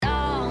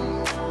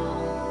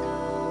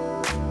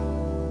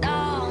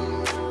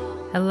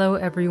Hello,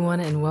 everyone,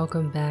 and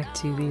welcome back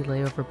to the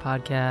Layover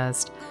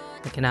Podcast.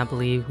 I cannot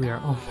believe we are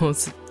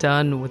almost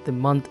done with the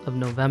month of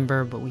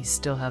November, but we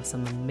still have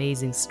some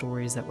amazing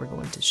stories that we're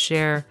going to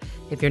share.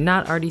 If you're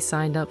not already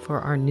signed up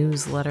for our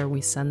newsletter,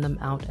 we send them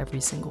out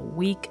every single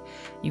week.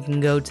 You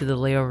can go to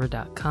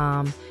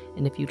thelayover.com,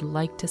 and if you'd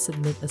like to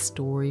submit a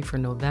story for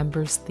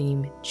November's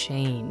theme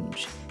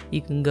change,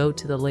 you can go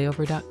to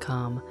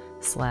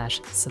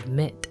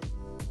thelayover.com/submit.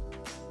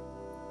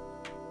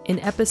 In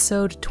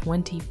episode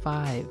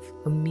 25,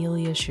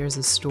 Amelia shares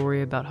a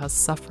story about how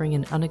suffering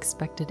an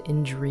unexpected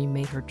injury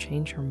made her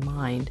change her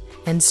mind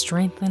and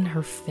strengthen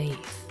her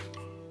faith.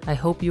 I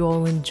hope you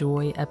all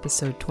enjoy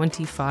episode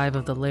 25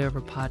 of the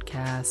Layover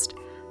Podcast.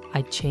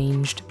 I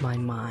changed my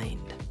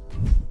mind.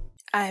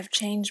 I have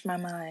changed my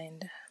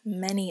mind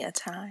many a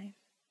time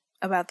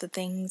about the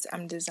things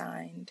I'm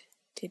designed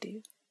to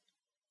do.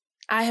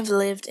 I have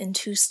lived in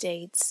 2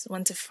 states,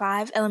 went to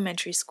 5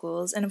 elementary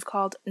schools, and have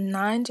called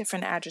 9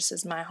 different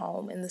addresses my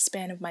home in the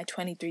span of my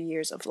 23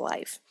 years of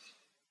life.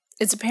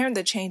 It's apparent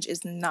that change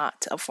is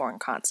not a foreign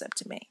concept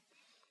to me.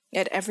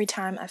 Yet every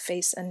time I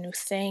face a new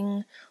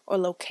thing or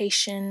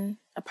location,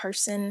 a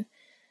person,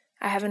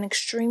 I have an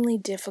extremely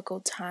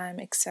difficult time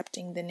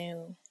accepting the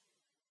new.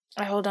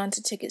 I hold on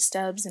to ticket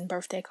stubs and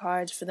birthday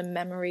cards for the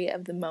memory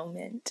of the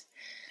moment.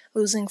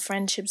 Losing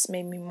friendships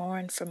made me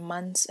mourn for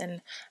months,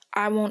 and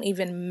I won't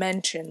even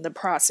mention the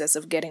process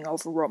of getting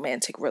over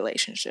romantic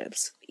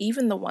relationships,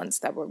 even the ones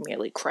that were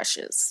merely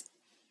crushes.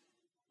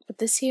 But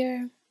this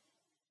year,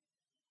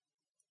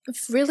 it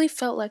really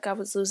felt like I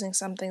was losing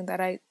something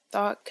that I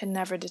thought could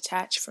never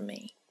detach from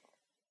me.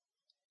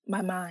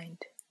 My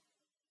mind.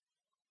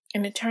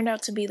 And it turned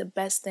out to be the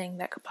best thing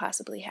that could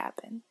possibly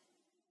happen.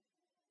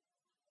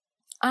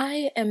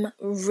 I am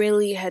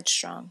really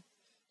headstrong,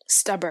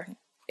 stubborn,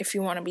 if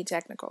you want to be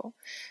technical.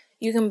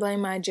 You can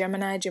blame my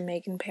Gemini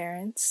Jamaican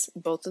parents,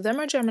 both of them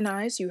are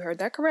Geminis, you heard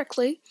that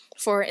correctly,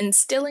 for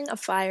instilling a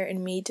fire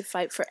in me to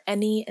fight for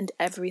any and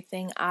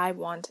everything I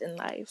want in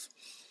life.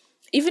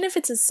 Even if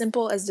it's as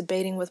simple as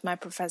debating with my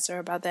professor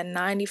about that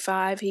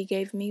 95 he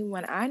gave me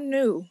when I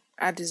knew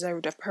I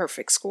deserved a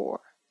perfect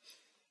score.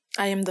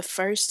 I am the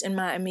first in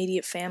my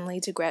immediate family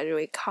to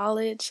graduate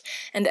college,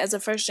 and as a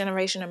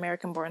first-generation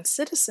American-born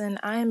citizen,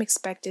 I am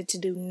expected to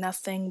do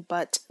nothing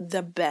but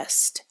the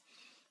best.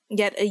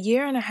 Yet 1.5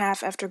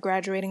 years after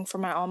graduating from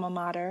my alma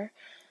mater,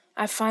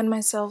 I find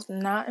myself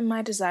not in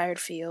my desired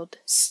field,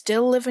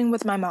 still living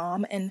with my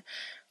mom, and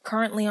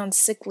currently on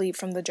sick leave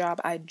from the job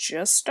I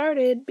just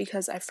started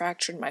because I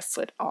fractured my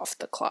foot off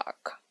the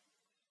clock.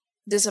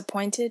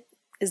 Disappointed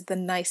is the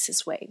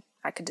nicest way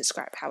I could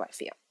describe how I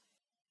feel.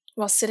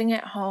 While sitting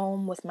at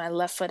home with my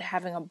left foot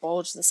having a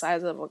bulge the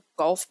size of a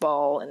golf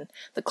ball and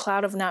the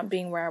cloud of not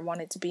being where I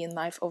wanted to be in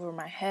life over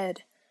my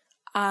head,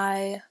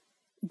 I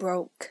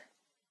broke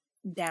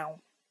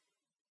down.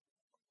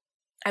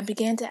 I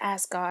began to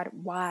ask God,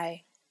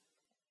 why?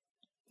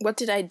 What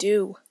did I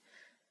do?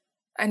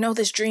 I know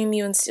this dream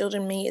you instilled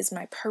in me is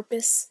my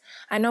purpose.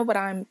 I know what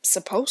I'm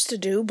supposed to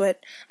do,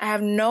 but I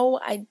have no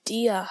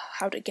idea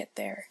how to get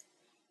there.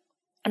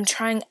 I'm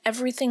trying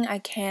everything I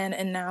can,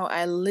 and now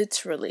I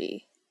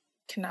literally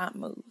cannot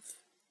move.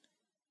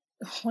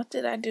 What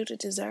did I do to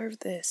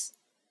deserve this?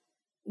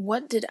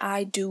 What did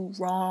I do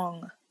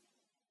wrong?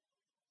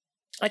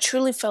 I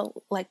truly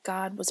felt like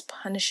God was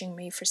punishing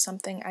me for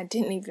something I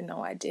didn't even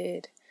know I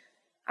did.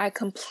 I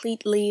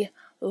completely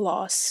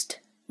lost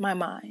my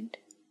mind.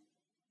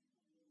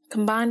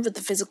 Combined with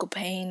the physical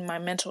pain, my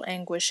mental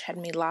anguish had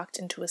me locked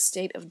into a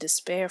state of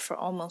despair for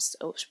almost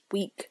a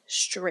week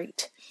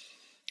straight.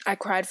 I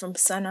cried from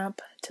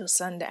sunup till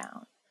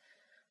sundown.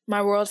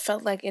 My world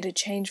felt like it had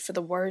changed for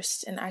the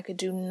worst, and I could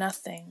do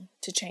nothing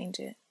to change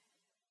it.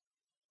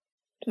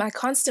 My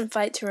constant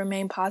fight to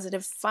remain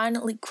positive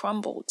finally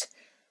crumbled.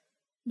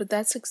 But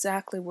that's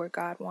exactly where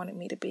God wanted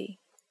me to be.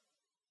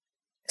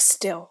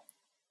 Still.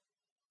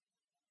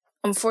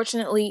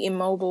 Unfortunately,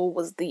 immobile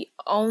was the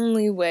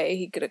only way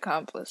he could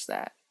accomplish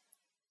that.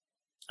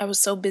 I was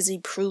so busy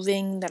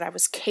proving that I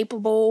was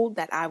capable,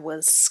 that I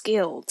was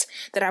skilled,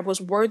 that I was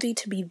worthy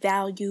to be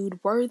valued,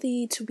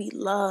 worthy to be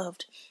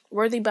loved,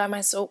 worthy by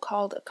my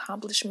so-called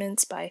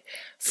accomplishments, by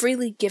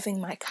freely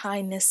giving my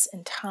kindness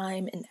and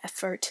time and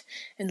effort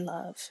and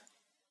love.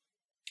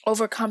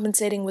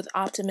 Overcompensating with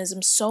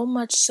optimism, so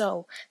much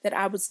so that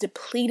I was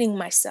depleting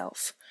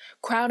myself,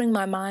 crowding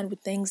my mind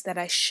with things that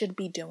I should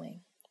be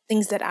doing,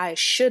 things that I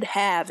should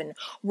have, and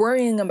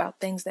worrying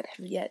about things that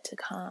have yet to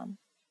come.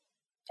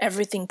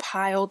 Everything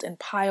piled and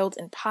piled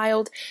and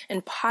piled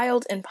and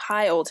piled and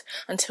piled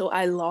until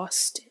I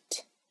lost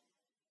it.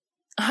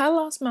 I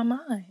lost my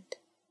mind.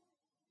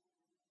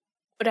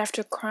 But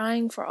after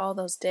crying for all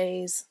those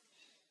days,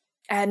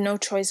 I had no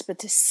choice but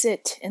to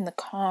sit in the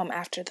calm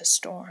after the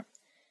storm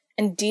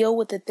and deal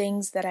with the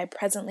things that I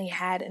presently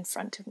had in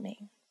front of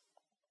me.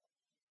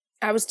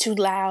 I was too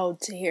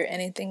loud to hear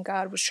anything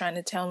God was trying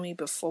to tell me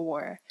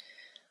before,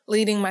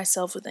 leading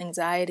myself with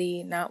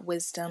anxiety, not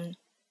wisdom.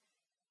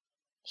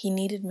 He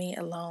needed me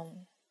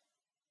alone.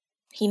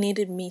 He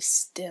needed me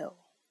still,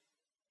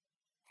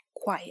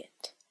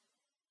 quiet.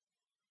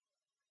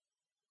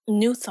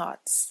 new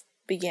thoughts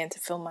began to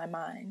fill my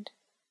mind,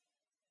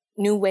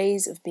 new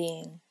ways of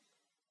being.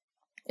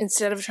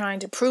 Instead of trying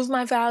to prove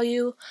my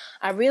value,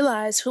 I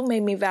realized who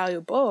made me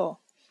valuable.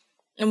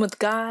 And with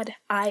God,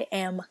 I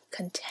am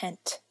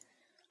content.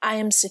 I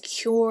am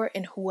secure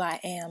in who I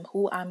am,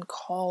 who I'm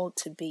called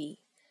to be.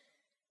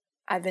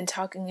 I've been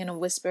talking in a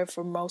whisper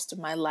for most of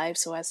my life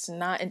so as to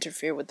not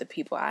interfere with the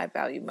people I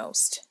value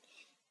most,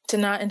 to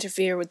not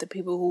interfere with the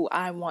people who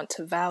I want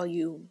to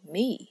value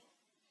me.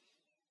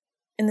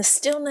 In the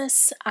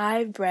stillness,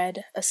 I've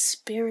bred a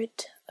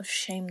spirit of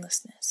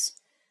shamelessness,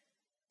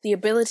 the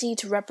ability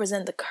to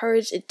represent the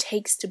courage it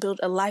takes to build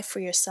a life for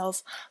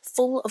yourself,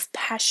 full of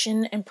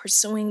passion and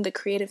pursuing the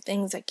creative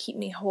things that keep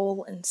me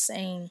whole and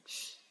sane.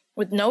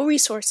 With no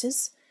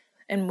resources,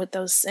 and with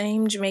those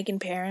same Jamaican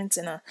parents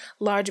and a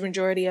large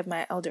majority of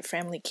my elder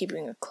family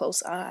keeping a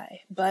close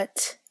eye.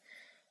 But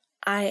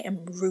I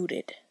am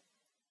rooted.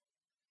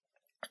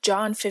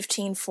 John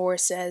 15:4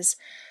 says,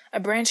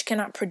 "A branch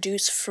cannot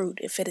produce fruit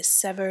if it is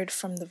severed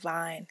from the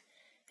vine,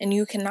 and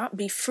you cannot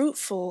be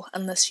fruitful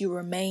unless you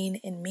remain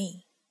in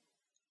me."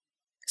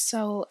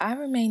 So I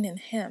remain in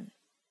him.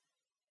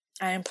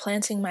 I am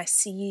planting my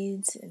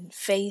seeds in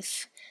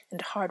faith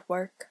and hard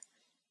work.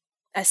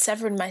 I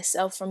severed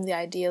myself from the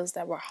ideals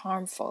that were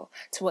harmful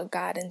to what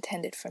God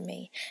intended for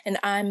me, and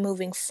I'm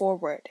moving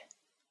forward,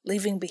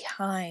 leaving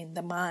behind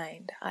the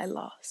mind I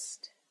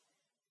lost.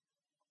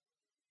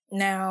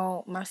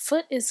 Now, my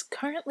foot is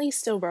currently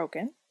still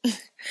broken,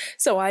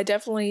 so I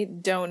definitely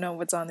don't know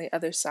what's on the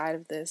other side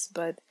of this,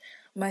 but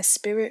my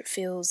spirit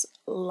feels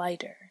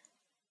lighter.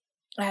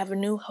 I have a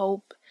new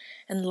hope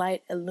and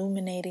light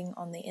illuminating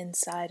on the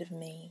inside of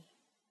me,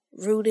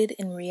 rooted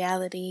in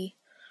reality,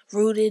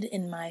 rooted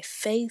in my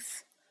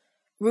faith,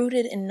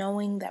 rooted in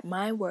knowing that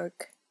my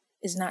work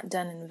is not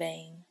done in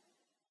vain.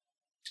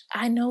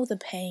 I know the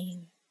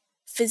pain,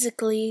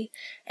 physically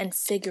and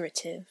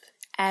figurative,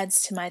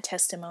 adds to my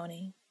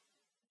testimony.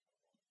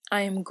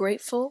 I am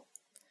grateful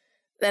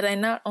that I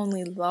not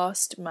only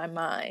lost my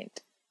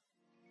mind,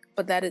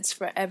 but that it's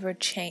forever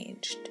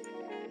changed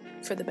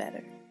for the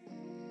better.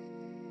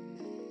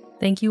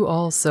 Thank you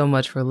all so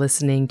much for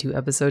listening to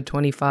episode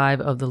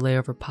 25 of the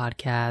Layover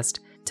Podcast.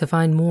 To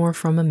find more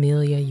from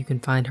Amelia, you can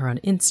find her on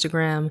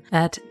Instagram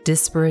at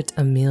Disparate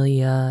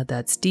Amelia.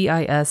 That's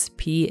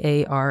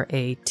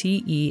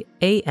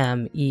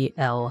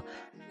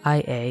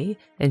DISPARATEAMELIA.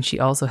 And she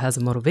also has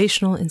a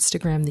motivational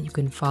Instagram that you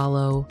can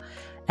follow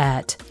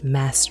at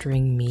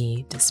Mastering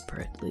Me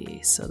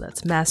Disparately. So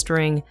that's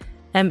Mastering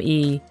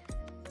MEDISPARATELY.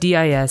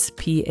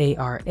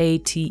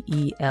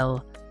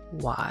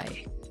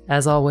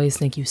 As always,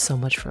 thank you so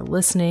much for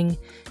listening.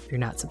 If you're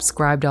not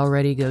subscribed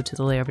already, go to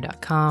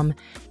thelayover.com,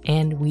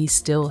 and we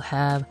still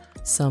have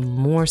some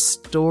more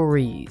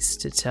stories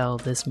to tell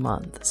this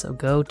month. So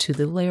go to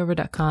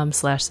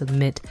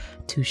thelayover.com/submit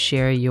to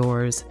share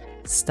yours.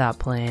 Stop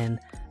playing.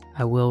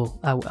 I will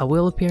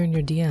appear in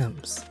your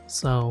DMs.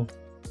 So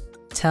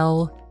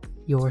tell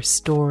your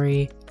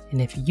story,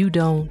 and if you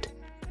don't,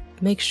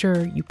 make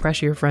sure you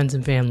pressure your friends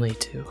and family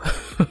too.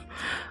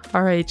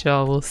 All right,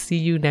 y'all. We'll see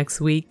you next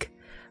week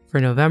for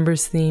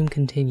November's theme,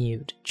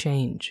 Continued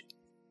Change.